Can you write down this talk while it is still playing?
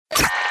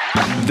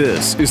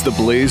This is the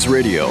Blaze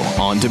Radio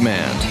on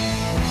demand.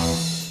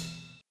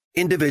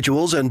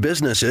 Individuals and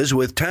businesses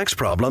with tax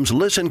problems,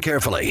 listen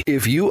carefully.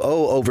 If you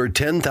owe over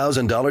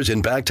 $10,000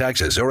 in back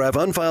taxes or have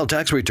unfiled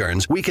tax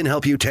returns, we can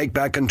help you take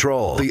back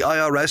control. The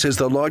IRS is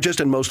the largest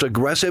and most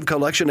aggressive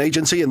collection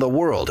agency in the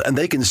world, and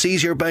they can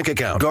seize your bank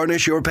account,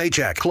 garnish your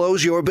paycheck,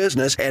 close your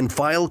business, and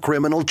file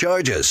criminal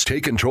charges.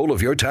 Take control of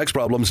your tax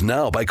problems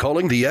now by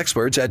calling the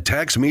experts at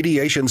Tax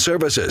Mediation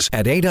Services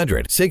at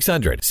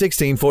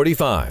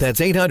 800-600-1645.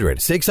 That's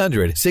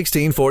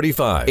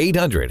 800-600-1645.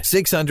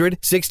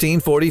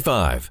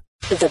 800-600-1645.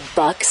 The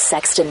Buck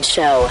Sexton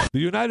Show. The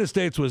United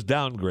States was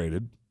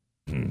downgraded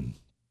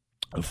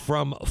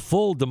from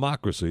full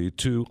democracy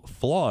to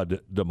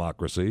flawed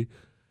democracy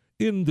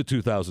in the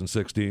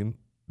 2016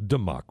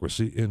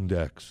 Democracy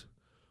Index,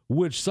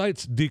 which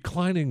cites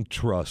declining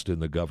trust in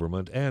the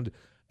government and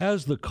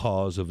as the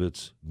cause of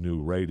its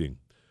new rating.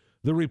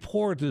 The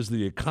report is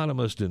the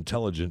Economist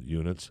Intelligence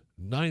Unit's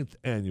 9th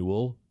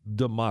annual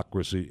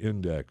Democracy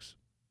Index.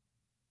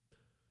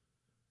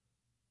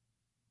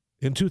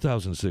 In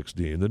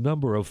 2016, the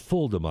number of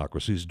full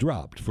democracies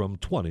dropped from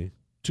 20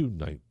 to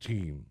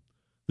 19.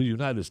 The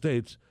United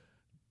States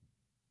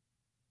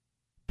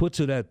puts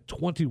it at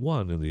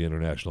 21 in the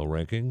international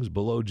rankings,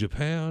 below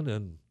Japan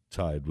and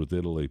tied with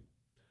Italy.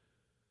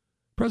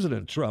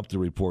 President Trump, the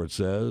report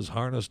says,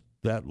 harnessed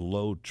that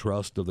low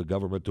trust of the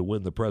government to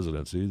win the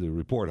presidency. The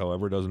report,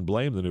 however, doesn't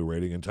blame the new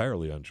rating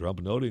entirely on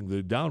Trump, noting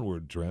the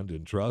downward trend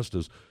in trust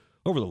is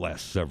over the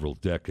last several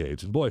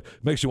decades. And boy, it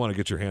makes you want to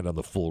get your hand on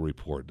the full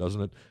report,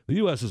 doesn't it? The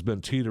U.S. has been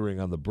teetering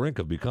on the brink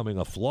of becoming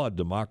a flawed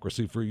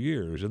democracy for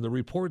years, and the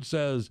report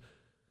says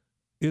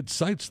it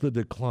cites the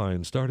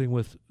decline starting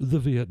with the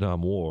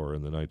Vietnam War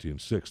in the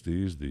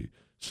 1960s, the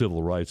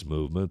Civil Rights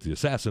Movement, the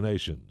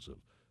assassinations of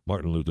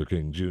Martin Luther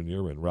King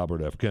Jr. and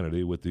Robert F.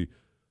 Kennedy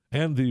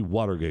and the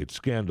Watergate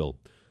scandal.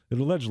 It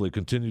allegedly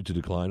continued to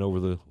decline over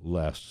the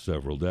last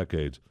several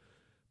decades.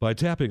 By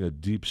tapping a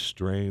deep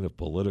strain of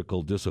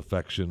political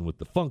disaffection with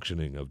the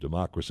functioning of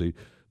democracy,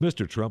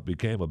 Mr. Trump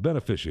became a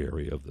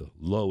beneficiary of the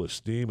low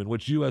esteem in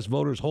which U.S.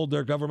 voters hold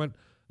their government,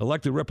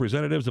 elected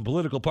representatives, and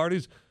political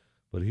parties,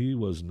 but he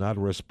was not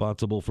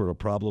responsible for a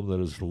problem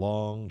that is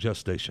long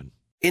gestation.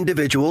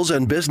 Individuals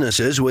and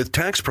businesses with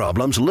tax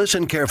problems,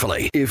 listen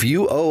carefully. If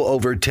you owe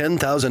over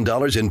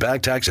 $10,000 in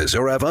back taxes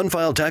or have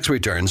unfiled tax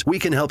returns, we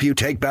can help you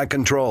take back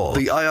control.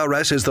 The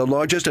IRS is the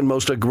largest and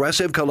most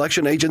aggressive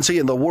collection agency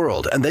in the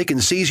world, and they can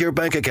seize your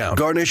bank account,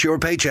 garnish your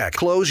paycheck,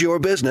 close your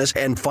business,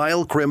 and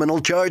file criminal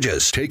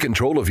charges. Take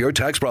control of your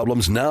tax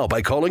problems now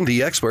by calling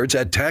the experts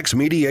at Tax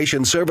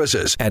Mediation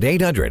Services at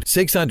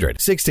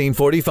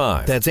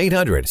 800-600-1645. That's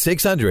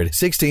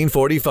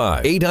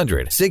 800-600-1645.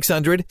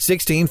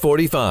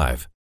 800-600-1645.